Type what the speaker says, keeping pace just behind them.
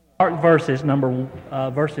Mark verses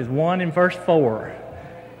 1 and verse 4.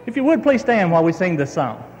 If you would, please stand while we sing this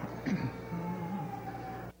song.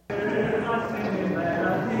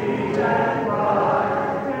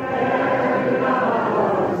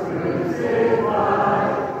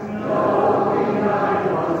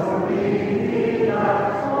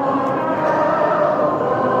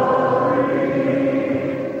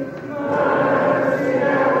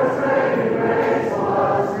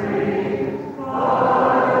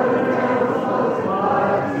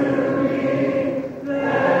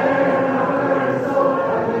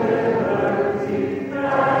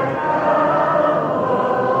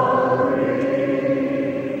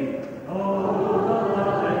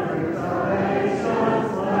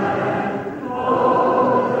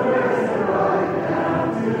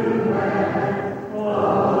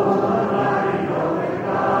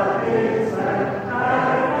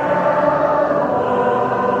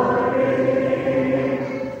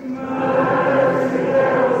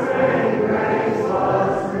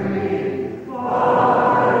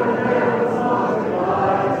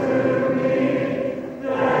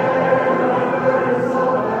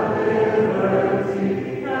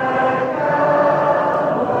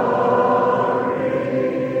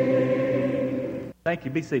 Thank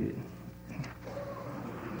you. Be seated.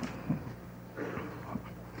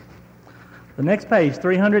 The next page,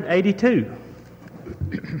 382.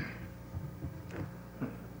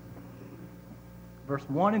 Verse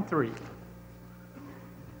 1 and 3.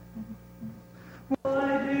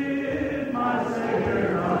 I did my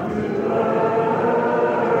Savior unto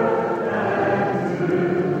earth and to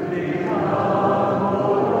become a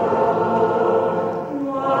Lord.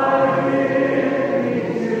 Why did he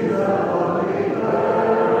choose a holy earth?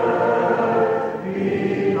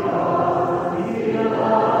 Because he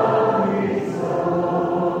loved me so.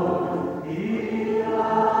 He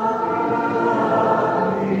loved me so.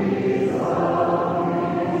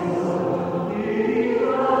 He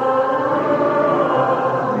loved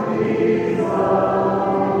me so.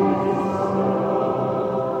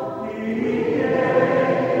 He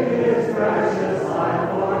gave his precious life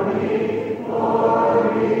for me,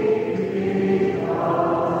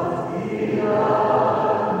 because he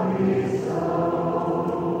loved me so.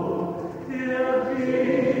 Till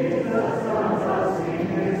Jesus comes, I'll sing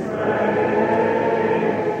his praise,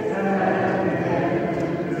 and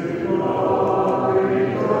into glory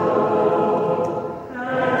go,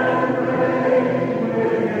 and reign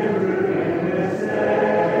with him through endless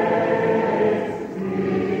days,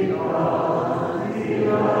 because he loved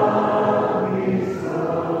me so.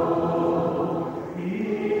 He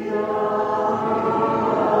loved me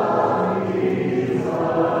so.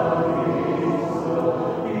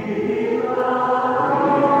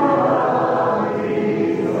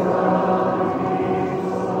 He loved me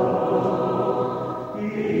so.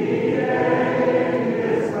 He gave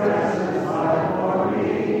his precious life for me,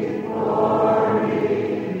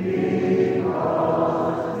 because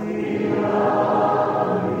he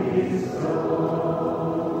loved me so.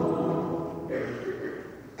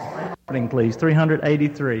 Starting, please,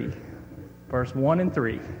 383, verse 1 and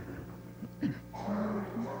 3.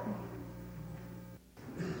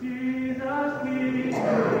 Jesus, he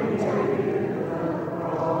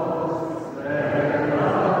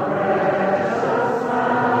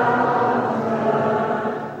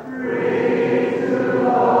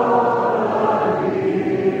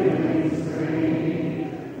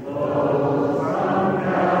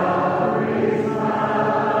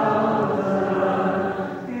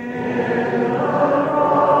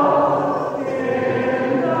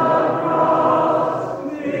in the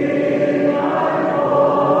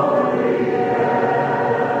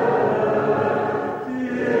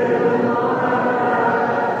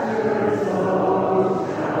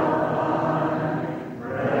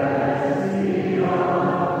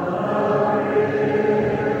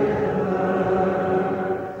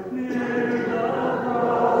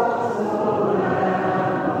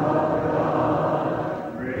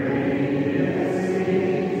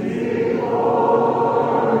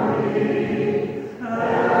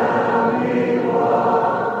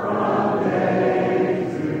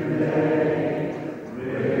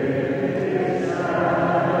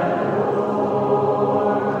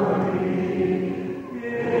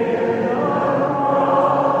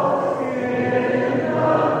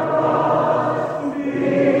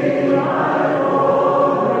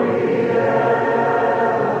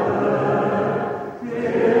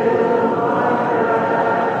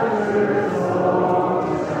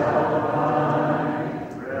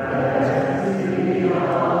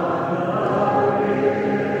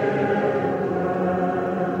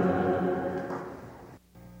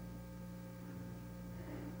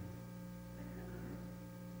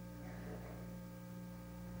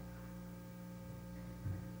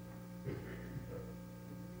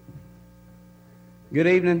Good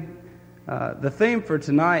evening. The theme for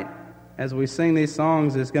tonight, as we sing these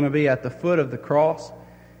songs, is going to be at the foot of the cross.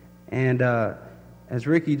 And as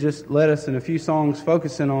Ricky just led us in a few songs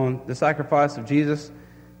focusing on the sacrifice of Jesus,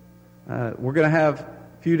 we're going to have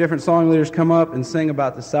a few different song leaders come up and sing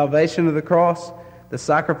about the salvation of the cross, the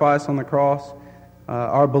sacrifice on the cross,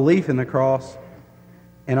 our belief in the cross,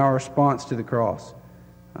 and our response to the cross.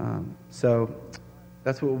 So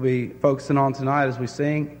that's what we'll be focusing on tonight as we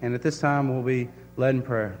sing. And at this time, we'll be led in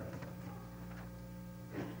prayer.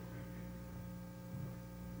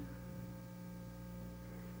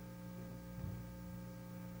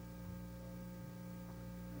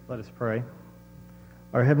 Let us pray.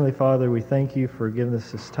 Our Heavenly Father, we thank you for giving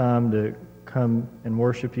us this time to come and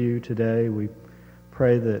worship you today. We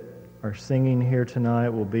pray that our singing here tonight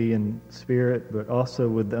will be in spirit, but also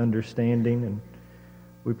with the understanding. And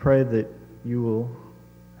we pray that you will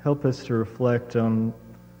help us to reflect on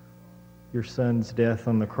your Son's death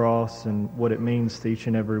on the cross and what it means to each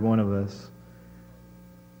and every one of us.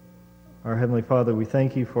 Our Heavenly Father, we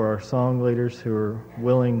thank you for our song leaders who are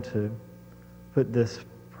willing to put this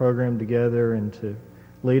program together and to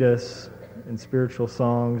lead us in spiritual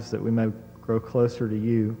songs that we may grow closer to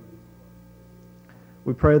you.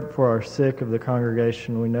 We pray for our sick of the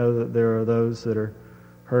congregation. We know that there are those that are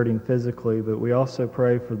hurting physically, but we also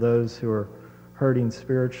pray for those who are hurting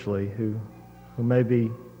spiritually, who may be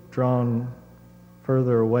drawn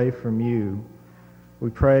further away from you. We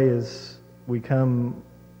pray as we come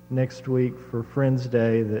next week for Friends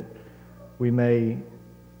Day that we may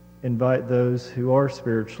invite those who are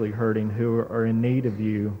spiritually hurting, who are in need of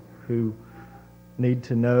you, who need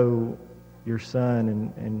to know your Son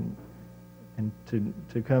and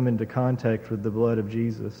to come into contact with the blood of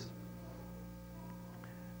Jesus.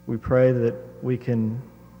 We pray that we can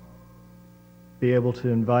be able to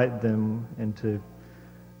invite them and to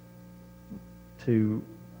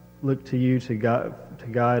look to you to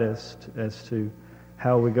guide us as to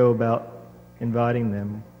how we go about inviting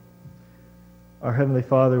them. Our Heavenly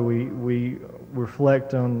Father, we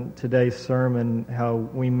reflect on today's sermon how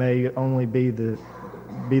we may only be the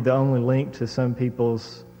only link to some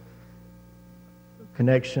people's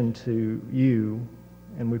connection to you,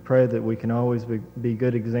 and we pray that we can always be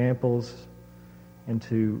good examples and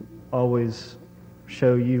to always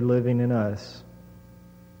show you living in us.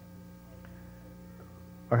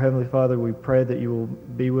 Our Heavenly Father, we pray that you will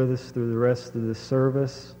be with us through the rest of this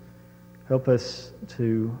service. Help us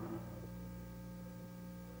to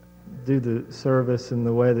do the service in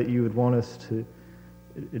the way that you would want us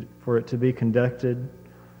for it to be conducted.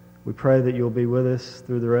 We pray that you'll be with us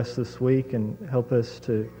through the rest of this week and help us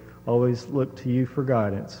to always look to you for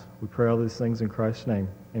guidance. We pray all these things in Christ's name.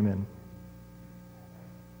 Amen.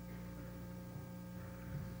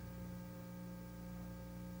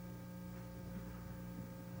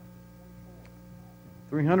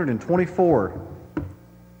 $324.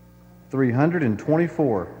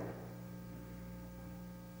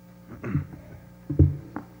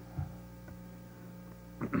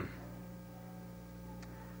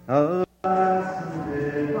 Oh.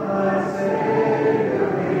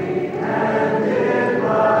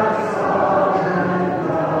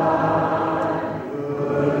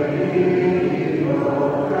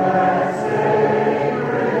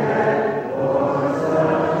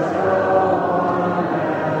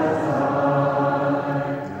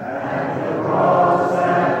 Cross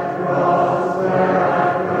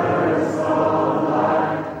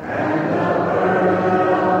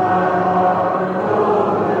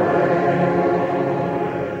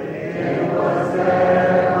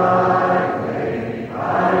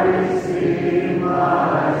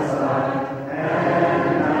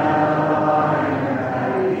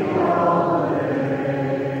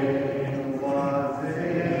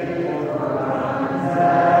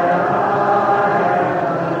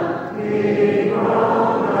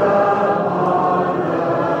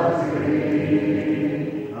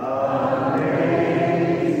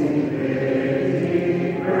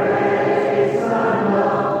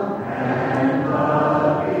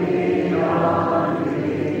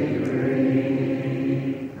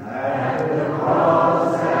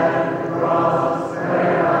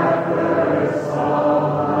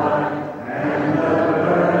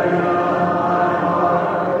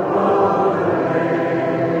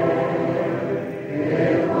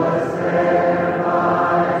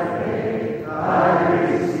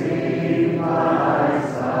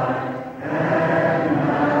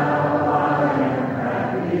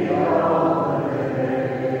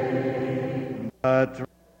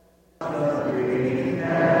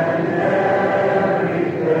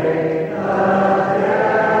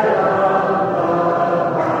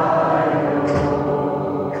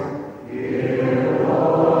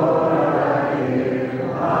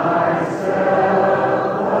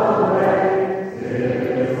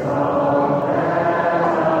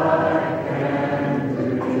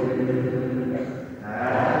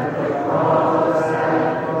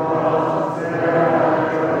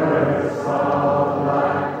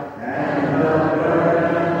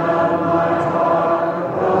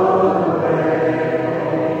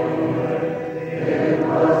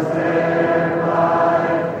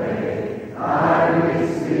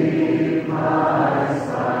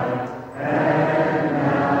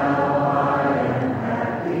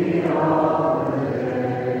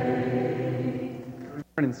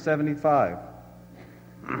 375.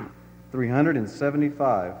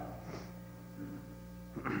 375.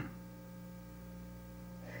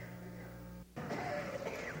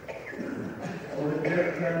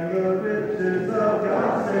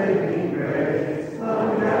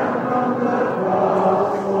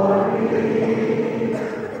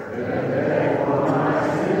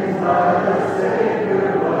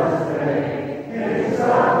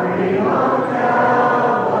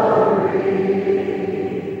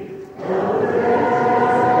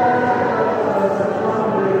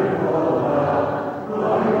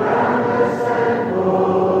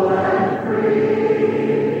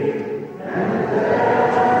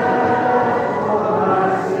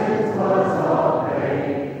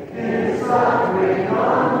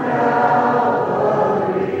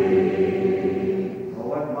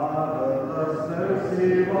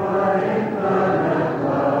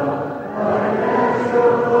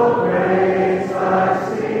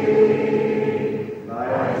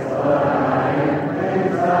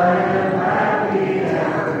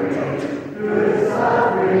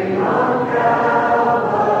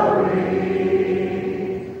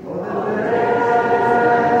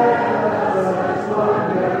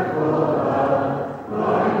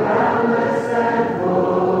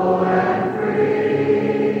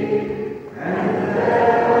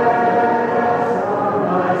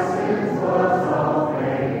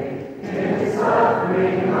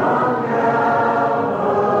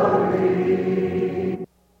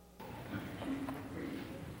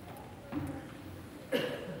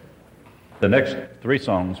 The next three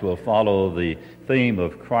songs will follow the theme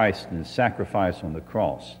of Christ and His sacrifice on the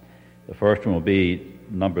cross. The first one will be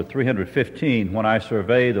number 315, When I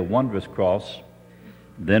Survey the Wondrous Cross.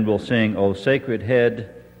 Then we'll sing, O Sacred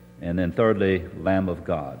Head, and then thirdly, Lamb of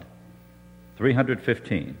God.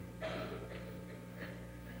 315.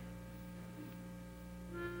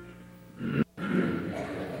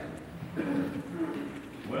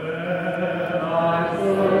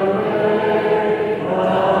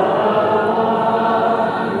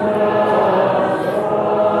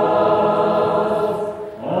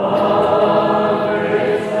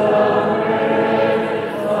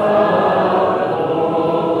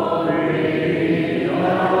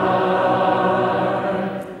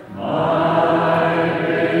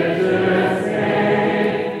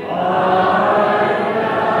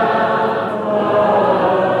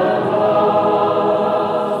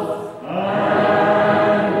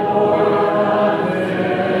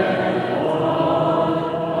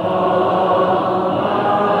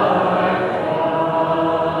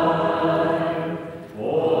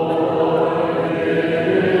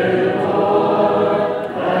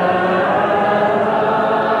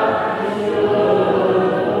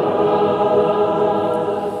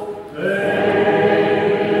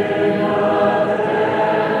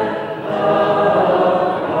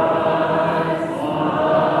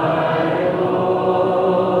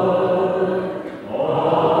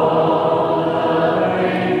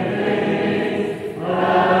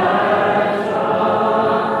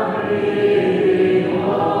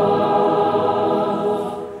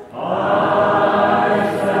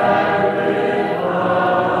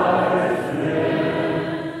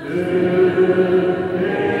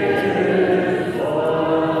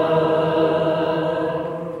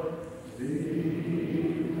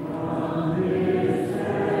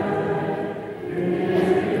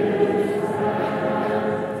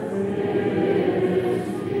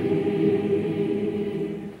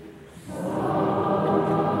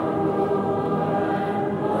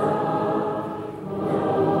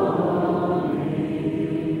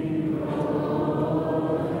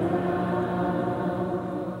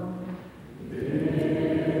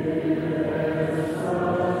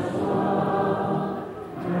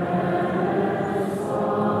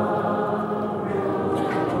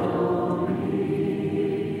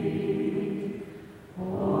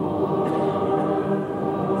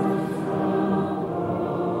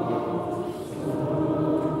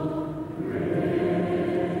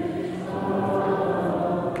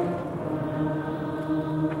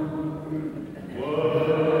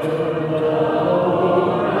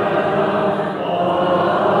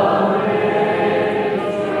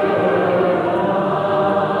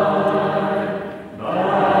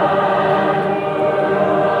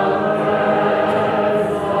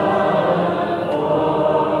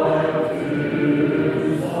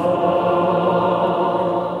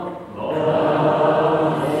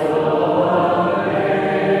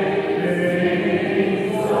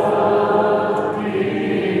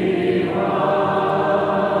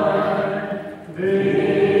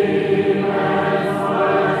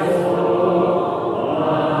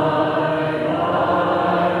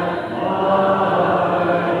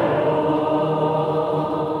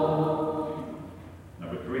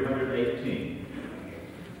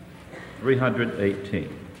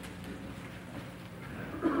 318.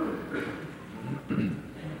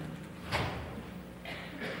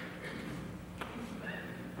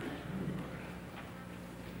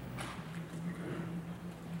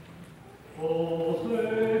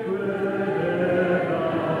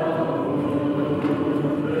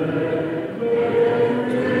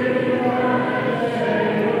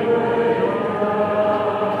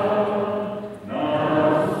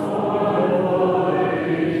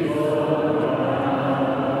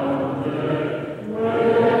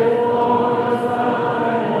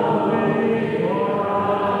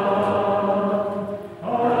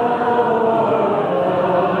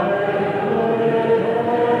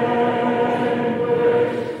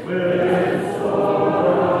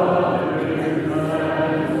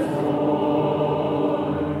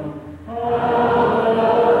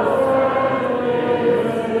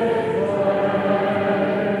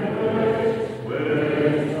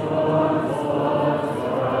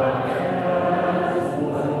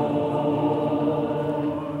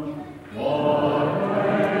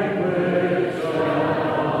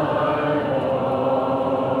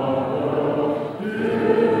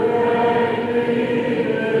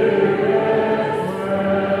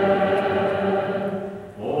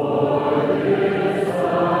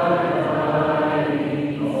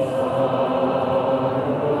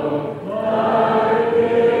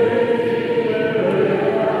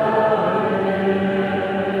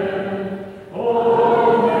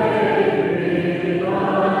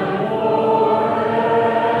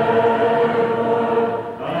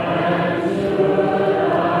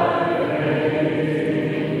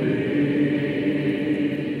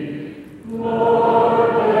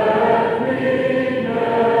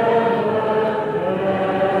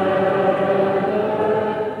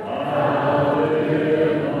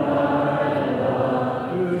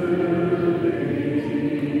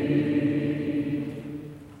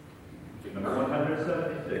 Number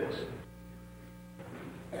 176.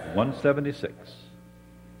 176.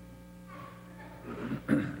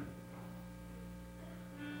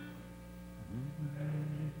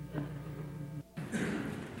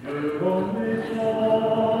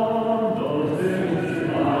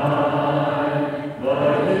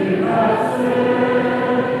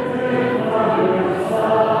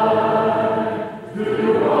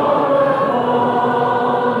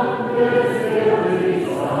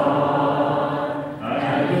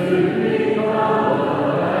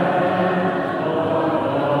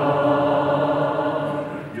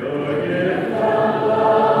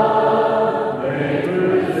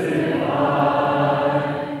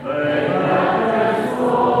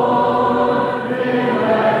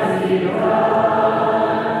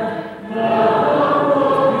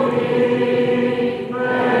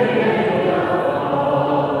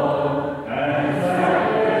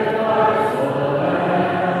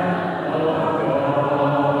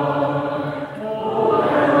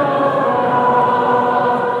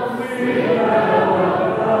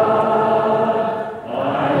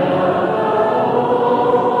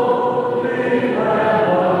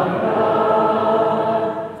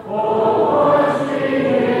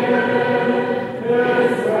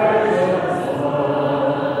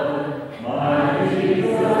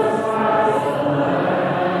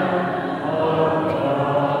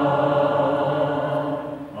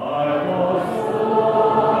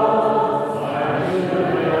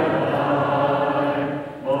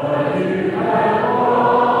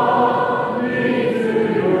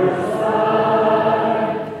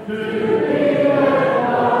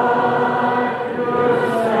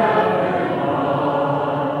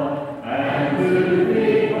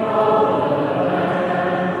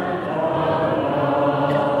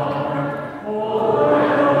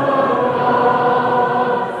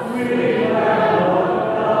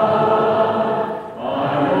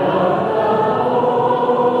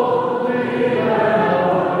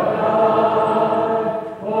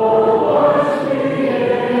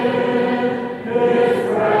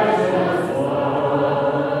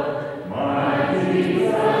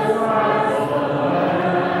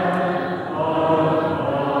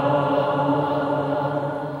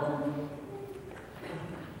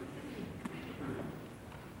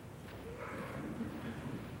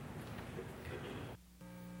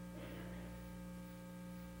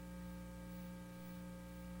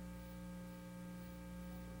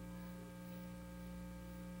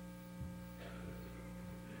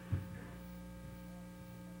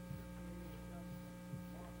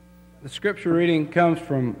 The scripture reading comes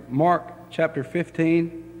from Mark chapter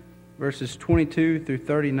 15, verses 22 through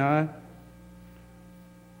 39.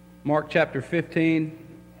 Mark chapter 15,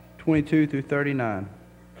 22 through 39.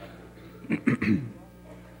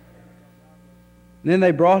 And then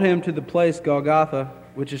they brought him to the place Golgotha,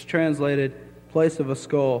 which is translated, place of a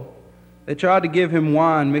skull. They tried to give him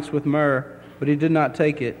wine mixed with myrrh, but he did not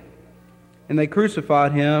take it. And they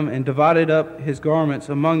crucified him and divided up his garments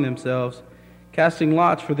among themselves, casting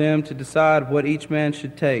lots for them to decide what each man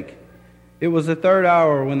should take. It was the third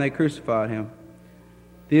hour when they crucified him.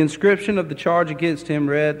 The inscription of the charge against him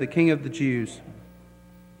read, "The King of the Jews."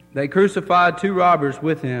 They crucified 2 robbers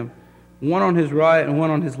with him, one on his right and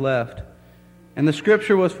one on his left. And the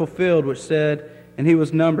scripture was fulfilled, which said, "And he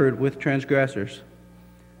was numbered with transgressors."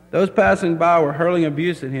 Those passing by were hurling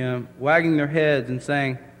abuse at him, wagging their heads and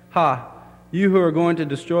saying, "Ha, you who are going to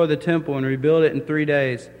destroy the temple and rebuild it in 3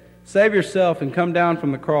 days, save yourself and come down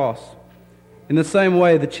from the cross." In the same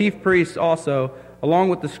way, the chief priests also, along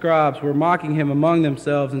with the scribes, were mocking him among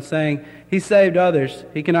themselves and saying, "He saved others,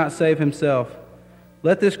 he cannot save himself.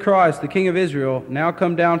 Let this Christ, the King of Israel, now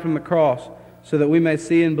come down from the cross, so that we may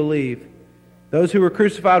see and believe." Those who were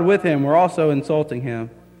crucified with him were also insulting him.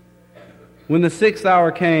 When the 6th hour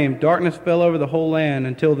came, darkness fell over the whole land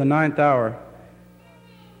until the 9th hour.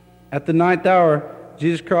 At the 9th hour,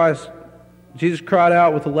 Jesus cried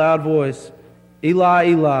out with a loud voice, "Eli,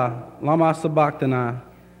 Eli, lama sabachthani,"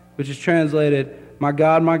 which is translated, my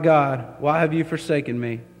God, why have you forsaken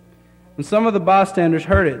me?" When some of the bystanders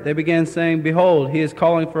heard it, they began saying, "Behold, he is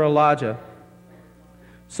calling for Elijah."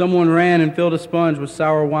 Someone ran and filled a sponge with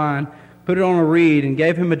sour wine, put it on a reed, and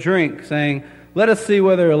gave him a drink, saying, "Let us see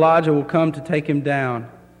whether Elijah will come to take him down."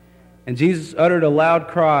 And Jesus uttered a loud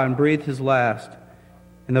cry and breathed his last.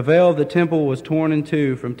 And the veil of the temple was torn in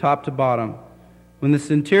two from top to bottom. When the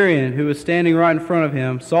centurion, who was standing right in front of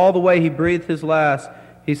him, saw the way he breathed his last,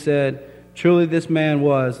 he said, "Truly this man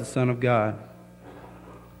was the Son of God."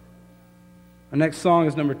 Our next song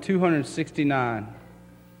is number 269.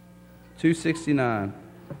 269.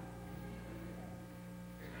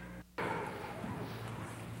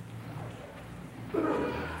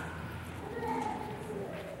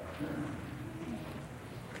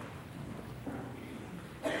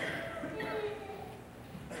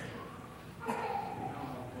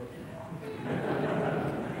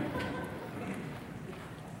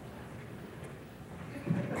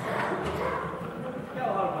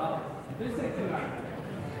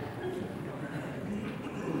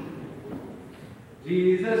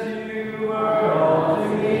 Jesus, you were all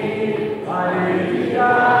to me. Why did you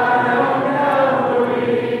die on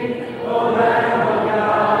Calvary? Oh, Lamb of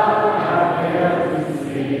God, how fair to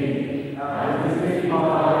see. How this is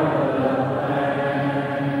part of the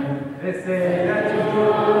plan. They say that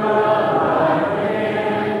you're not like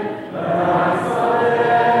him, but I saw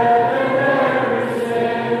death and every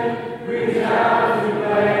sin. Reach out to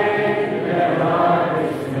play their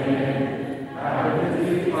darkest sin. How this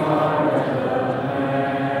is part of the plan.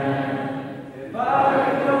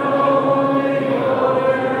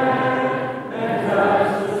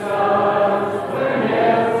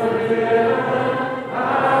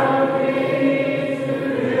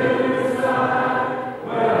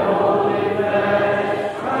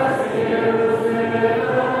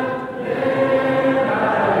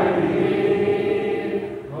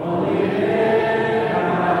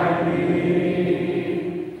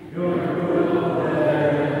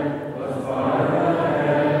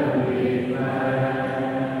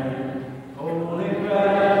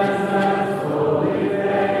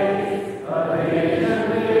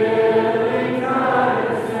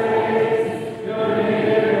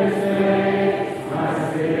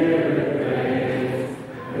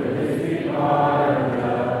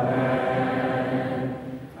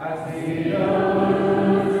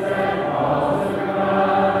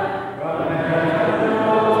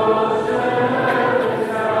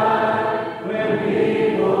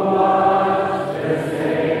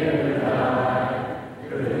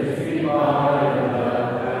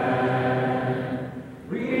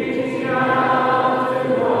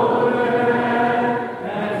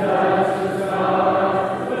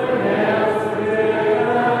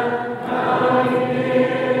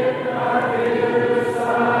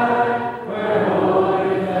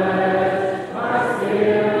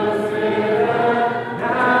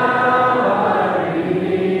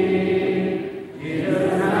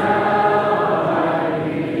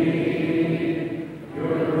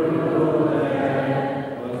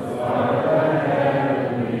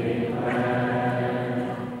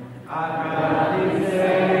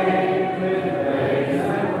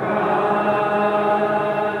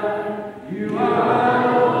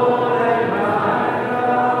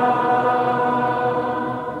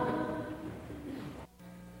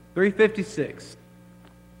 .356.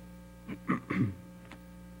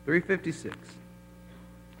 356.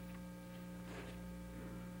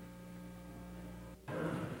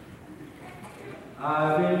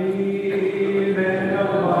 I believe in the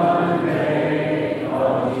one name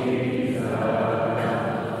of Jesus.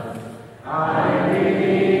 I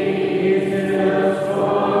believe in the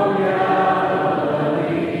storm Galilee.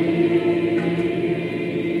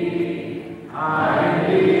 I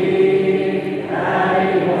believe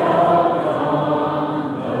that He walked on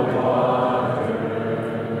the water.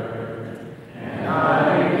 And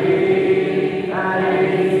I believe that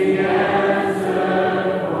He's the answer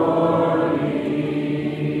for me.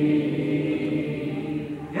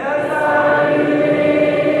 Yes, I believe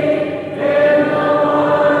in the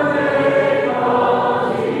one name called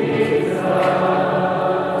Jesus.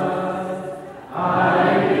 I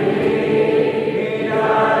believe He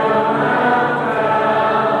died on Mount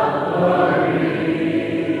Calvary.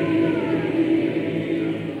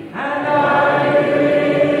 And I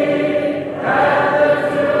believe that the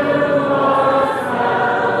tomb was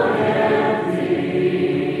found empty.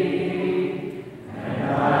 And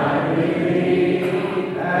I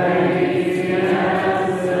believe that He's the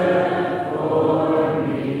answer for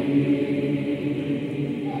me.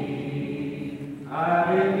 I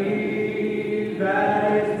believe that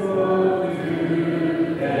He spoke to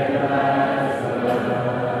dead Lazarus,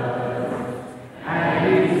 and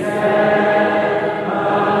He said,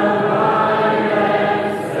 "Arise and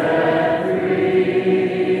set free."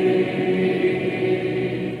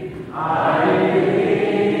 I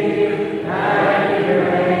believe that He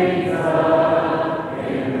reigns up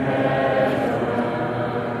in heaven,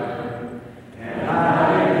 and I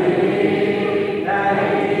believe that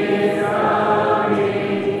He is coming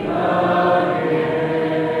again.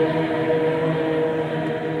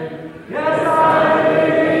 Yes, I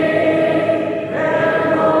believe in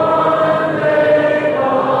the one name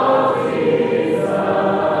called Jesus.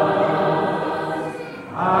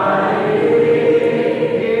 I believe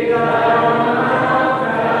He died on Mount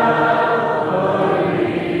Calvary.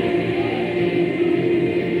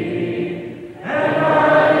 And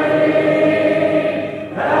I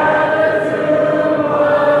believe that the tomb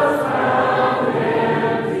was found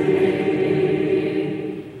empty.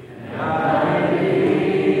 And I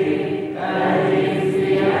believe that He's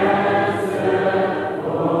the answer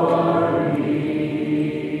for me.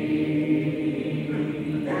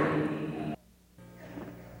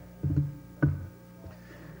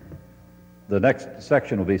 The next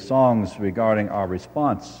section will be songs regarding our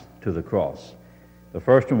response to the cross. The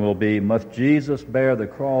first one will be, "Must Jesus bear the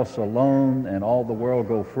cross alone and all the world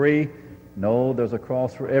go free? No, there's a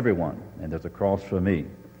cross for everyone, and there's a cross for me." And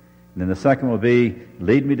then the second will be,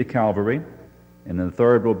 "Lead me to Calvary." And then the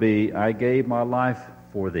third will be, "I gave my life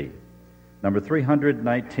for thee." Number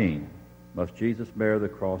 319, "Must Jesus bear the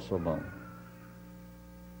cross alone?"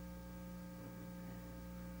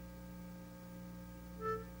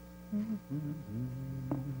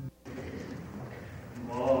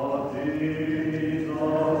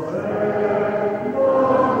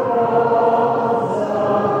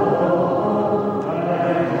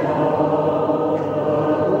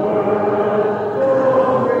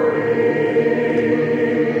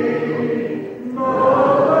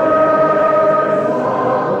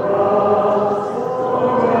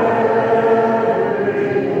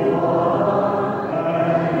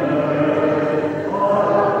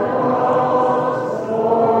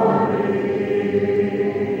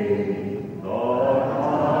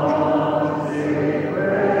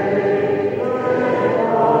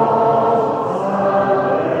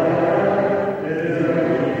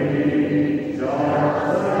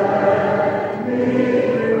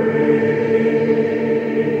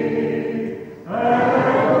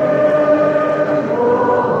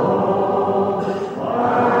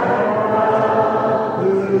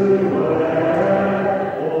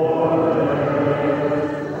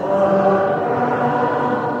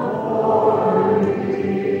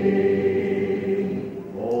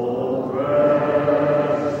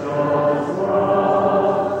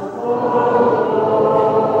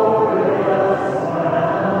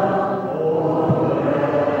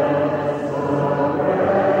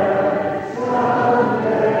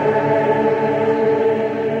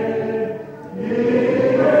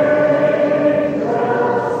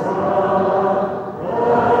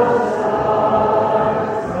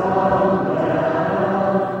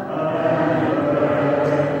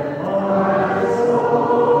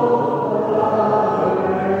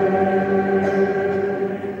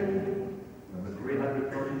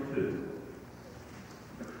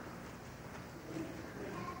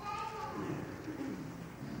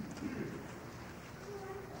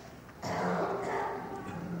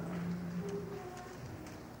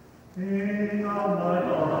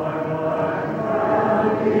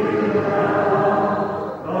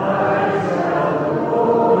 Thy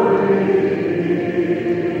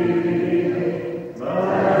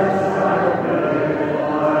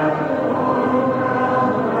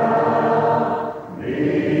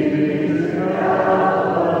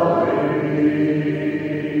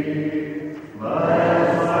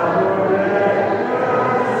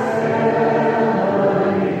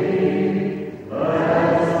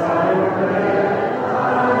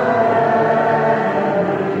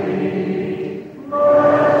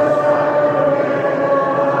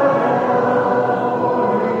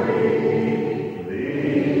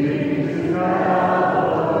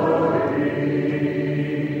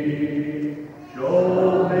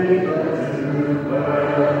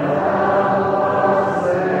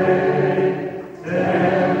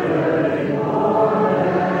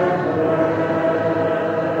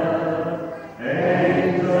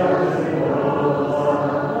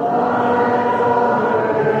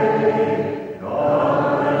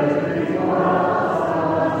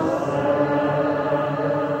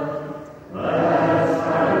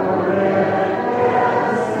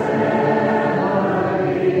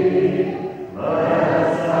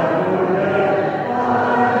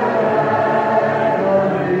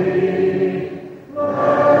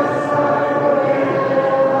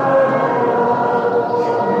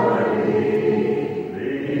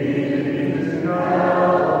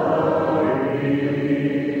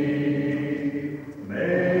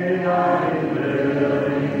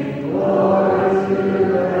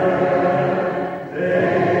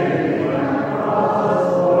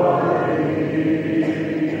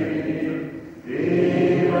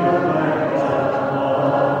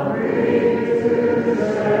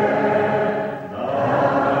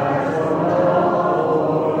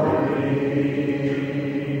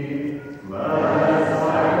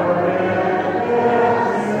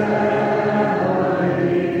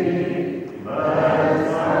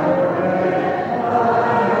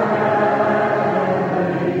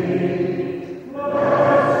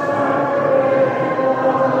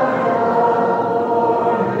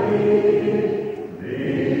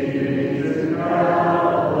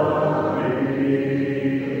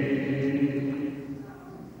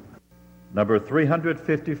number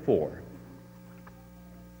 354.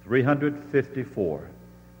 354.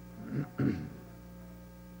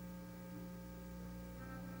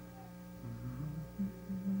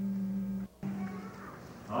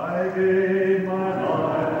 I gave my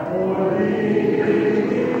life for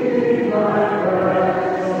thee, my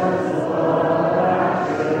precious love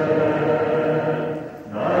I shed,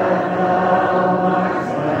 that thou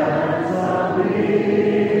mightst cleanse of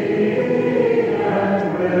thee,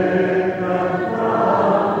 and wake them from the dead.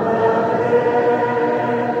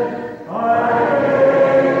 I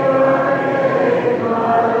gave my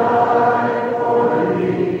life for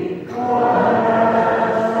thee, what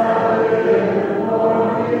hast thou given for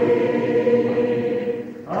me?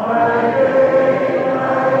 I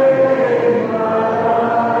gave my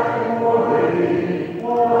life for thee,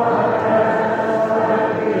 what hast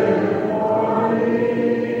thou given for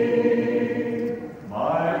me?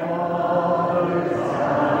 My Father's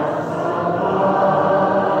house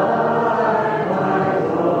above, my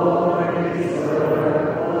glory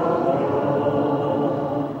circle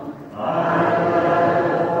home. I left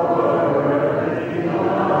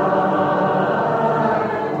for earthly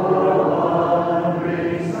life, for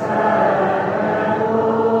wandering sad and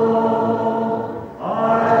lone. I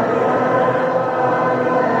left it all for thee,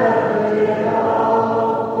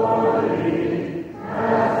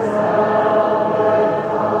 as thou wert all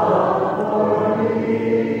for me. I left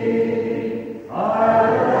it all for thee, as thou wert all for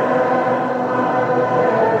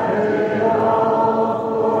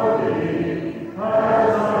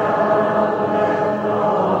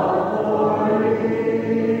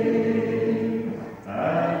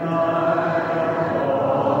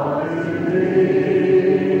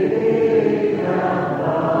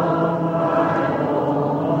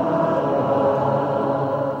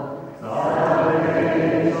And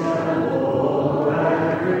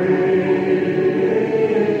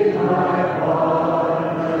I have brought to thee, and thou my own salvation, hope, and grief, my pardon and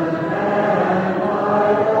my love.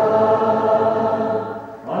 I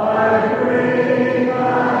bring riches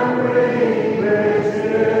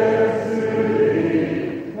to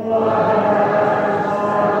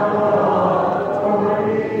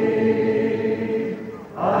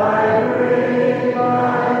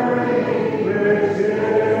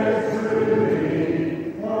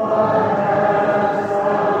thee, what hast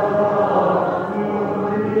thou brought for me? I bring riches to thee,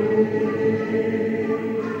 what hast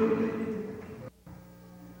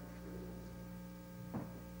thou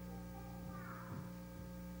brought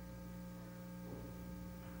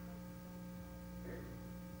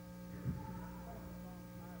to me?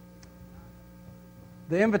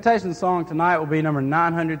 The invitation song tonight will be number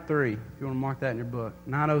 903, if you want to mark that in your book,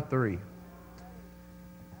 903.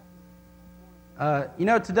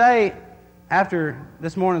 Today, after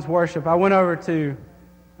this morning's worship, I went over to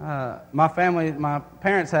my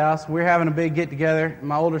parents' house. We were having a big get-together,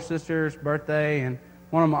 my older sister's birthday and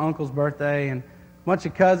one of my uncle's birthday, and a bunch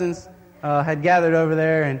of cousins had gathered over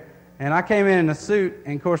there, and I came in a suit,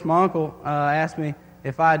 and of course my uncle asked me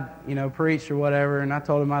if I'd, preached or whatever, and I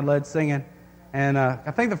told him I'd led singing. And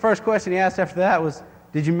I think the first question he asked after that was,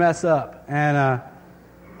 "Did you mess up?" And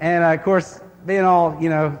of course, being all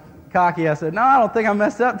cocky, I said, "No, I don't think I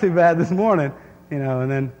messed up too bad this morning." And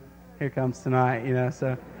then here comes tonight.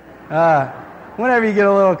 So whenever you get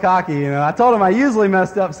a little cocky, I told him I usually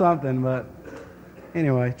messed up something, but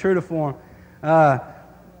anyway, true to form. I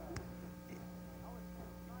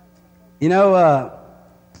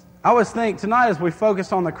always think tonight as we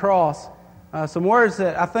focus on the cross, some words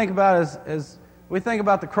that I think about as we think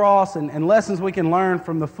about the cross and lessons we can learn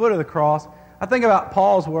from the foot of the cross. I think about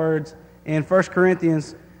Paul's words in 1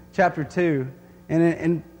 Corinthians chapter 2. And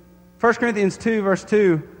in 1 Corinthians 2, verse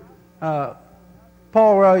 2,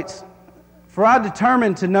 Paul writes, "For I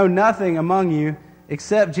determined to know nothing among you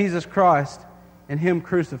except Jesus Christ and Him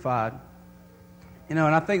crucified." And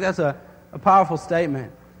I think that's a powerful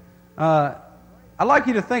statement. I'd like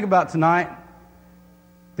you to think about tonight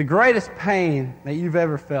the greatest pain that you've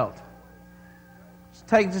ever felt. Just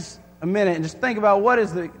take just a minute and just think about what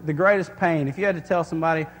is the greatest pain. If you had to tell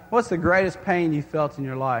somebody, what's the greatest pain you felt in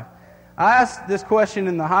your life? I asked this question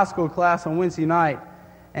in the high school class on Wednesday night,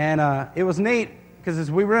 and it was neat because as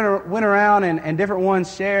we went around and different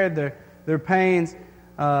ones shared their pains,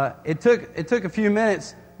 it took a few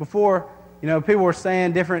minutes before people were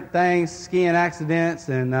saying different things, skiing accidents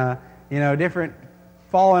and different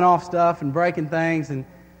falling off stuff and breaking things,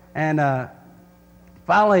 and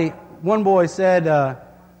finally one boy said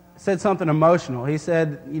something emotional. He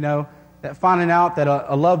said, that finding out that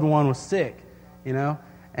a loved one was sick, and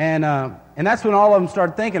that's when all of them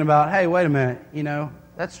started thinking about, hey, wait a minute,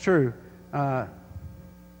 that's true. It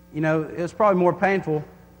was probably more painful,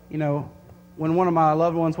 when one of my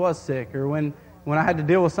loved ones was sick, or when I had to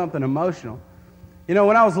deal with something emotional. You know,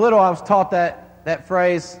 when I was little, I was taught that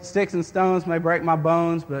phrase, sticks and stones may break my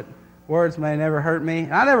bones, but words may never hurt me.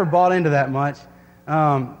 And I never bought into that much,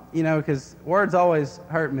 you know, because words always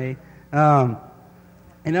hurt me.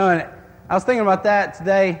 You know, and I was thinking about that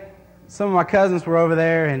today. Some of my cousins were over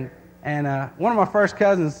there, and one of my first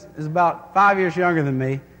cousins is about 5 years younger than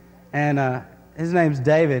me, and his name's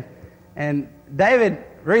David. And David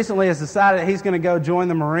recently has decided he's going to go join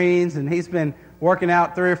the Marines, and he's been working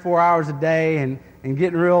out 3 or 4 hours a day and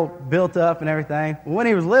getting real built up and everything. When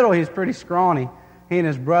he was little, he was pretty scrawny, he and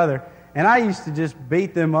his brother. And I used to just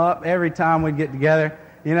beat them up every time we'd get together.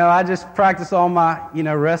 You know, I just practice all my, you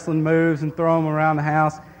know, wrestling moves and throw them around the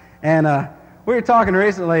house. And we were talking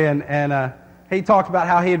recently, and he talked about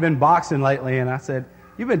how he had been boxing lately. And I said,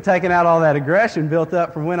 "You've been taking out all that aggression built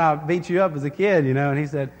up from when I beat you up as a kid," you know. And he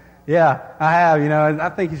said, "Yeah, I have, you know, and I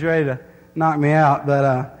think he's ready to knock me out."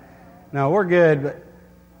 But no, we're good.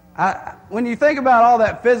 But when you think about all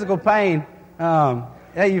that physical pain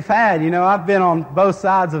that you've had, you know, I've been on both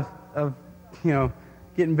sides of you know,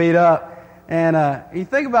 getting beat up. And you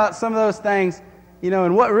think about some of those things, you know,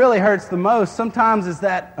 and what really hurts the most sometimes is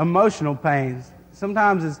that emotional pain.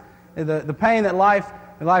 Sometimes is the pain that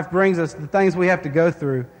life brings us, the things we have to go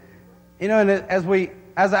through. You know, and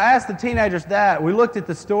as I asked the teenagers that, we looked at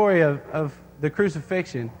the story of the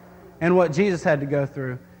crucifixion and what Jesus had to go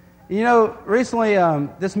through. You know, recently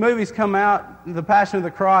this movie's come out, The Passion of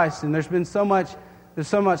the Christ, and there's so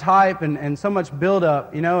much hype and so much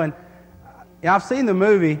build-up, you know, and I've seen the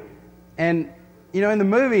movie, and, you know, in the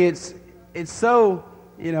movie it's so,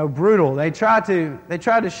 you know, brutal. They tried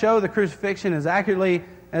to show the crucifixion as accurately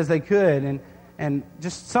as they could, and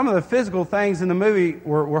just some of the physical things in the movie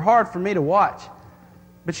were hard for me to watch.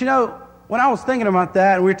 But, you know, when I was thinking about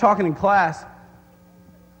that, and we were talking in class,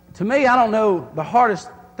 to me, I don't know the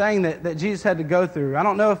hardest thing that Jesus had to go through. I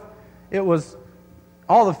don't know if it was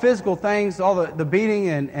all the physical things, all the beating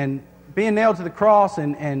and being nailed to the cross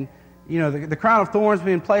and you know, the crown of thorns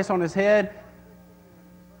being placed on his head.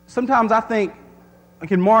 Sometimes I think,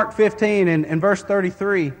 like in Mark 15 and verse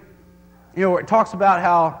 33, you know, it talks about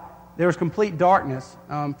how there was complete darkness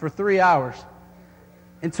for 3 hours.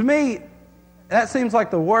 And to me, that seems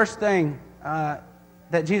like the worst thing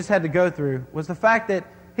that Jesus had to go through, was the fact that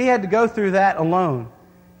he had to go through that alone.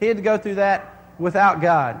 He had to go through that without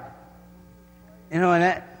God. You know, and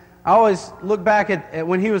I always look back at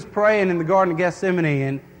when he was praying in the Garden of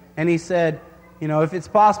Gethsemane, and he said, you know, "If it's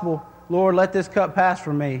possible, Lord, let this cup pass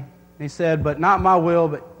from me." And he said, "But not my will,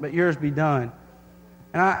 but yours be done."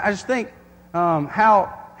 And I just think how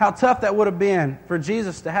tough that would have been for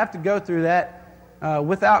Jesus to have to go through that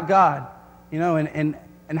without God, you know, and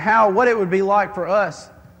what it would be like for us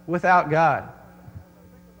without God.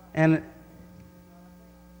 And,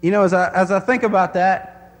 you know, as I think about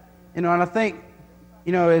that, you know, and I think,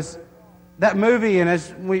 you know, as that movie, and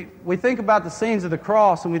as we think about the scenes of the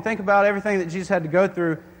cross, and we think about everything that Jesus had to go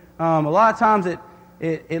through, a lot of times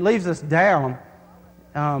it leaves us down.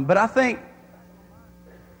 But I think,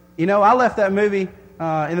 you know, I left that movie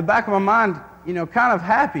in the back of my mind, you know, kind of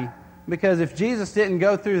happy, because if Jesus didn't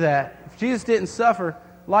go through that, if Jesus didn't suffer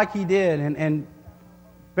like he did and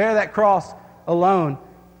bear that cross alone,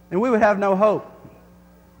 then we would have no hope.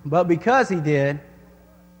 But because he did,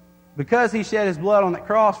 because he shed his blood on that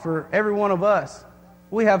cross for every one of us,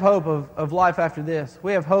 we have hope of life after this.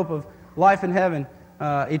 We have hope of life in heaven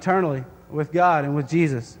eternally with God and with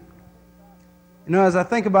Jesus. You know, as I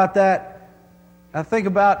think about that, I think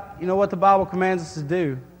about, you know, what the Bible commands us to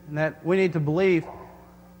do, and that we need to believe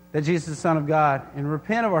that Jesus is the Son of God and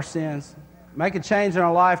repent of our sins, make a change in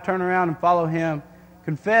our life, turn around and follow him,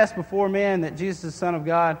 confess before men that Jesus is the Son of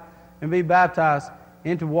God, and be baptized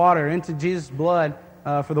into water, into Jesus' blood,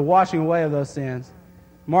 for the washing away of those sins.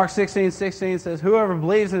 Mark 16:16 says, "Whoever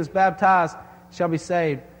believes and is baptized shall be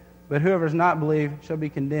saved, but whoever does not believe shall be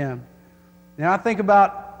condemned." Now I think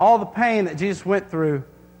about all the pain that Jesus went through,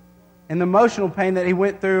 and the emotional pain that he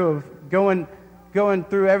went through of going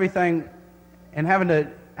through everything and having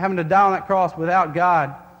to die on that cross without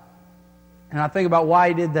God. And I think about why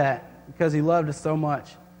he did that, because he loved us so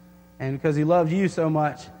much, and because he loved you so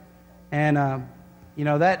much. And you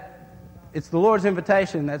know, that it's the Lord's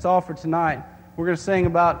invitation that's offered tonight. We're going to sing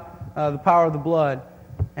about the power of the blood.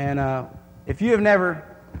 And if you have never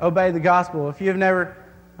obeyed the gospel, if you have never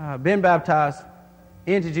been baptized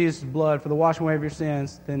into Jesus' blood for the washing away of your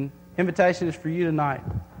sins, then invitation is for you tonight.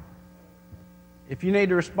 If you need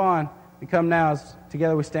to respond, then come now as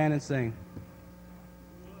together we stand and sing.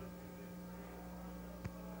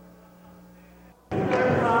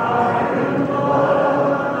 Power in the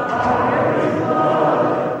blood,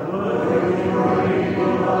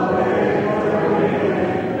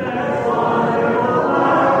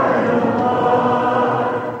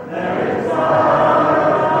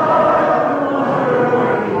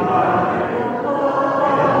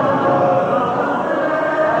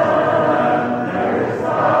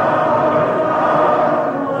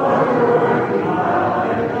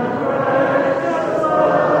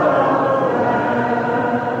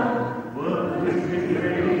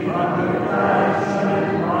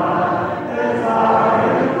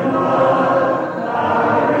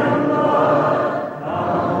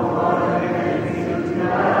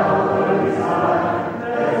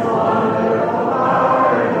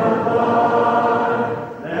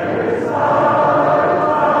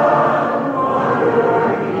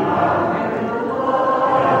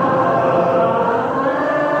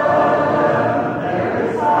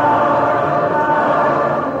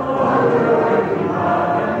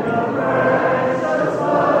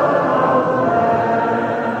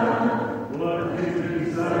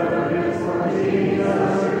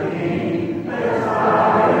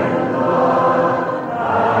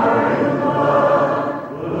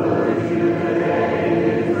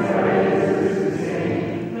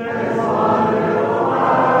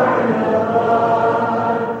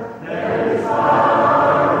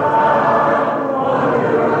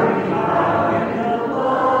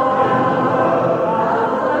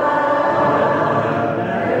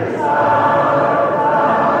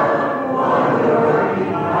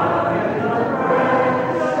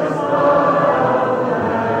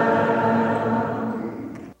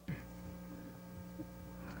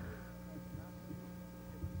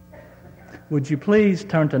 Would you please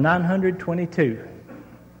turn to 922?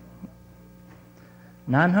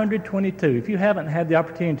 922. If you haven't had the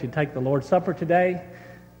opportunity to take the Lord's Supper today,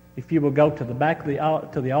 if you will go to the back of the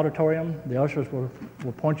auditorium, the ushers will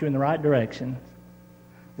point you in the right direction.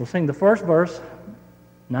 We'll sing the first verse,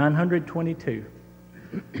 922.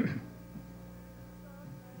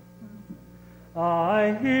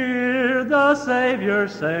 I hear the Savior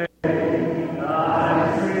say,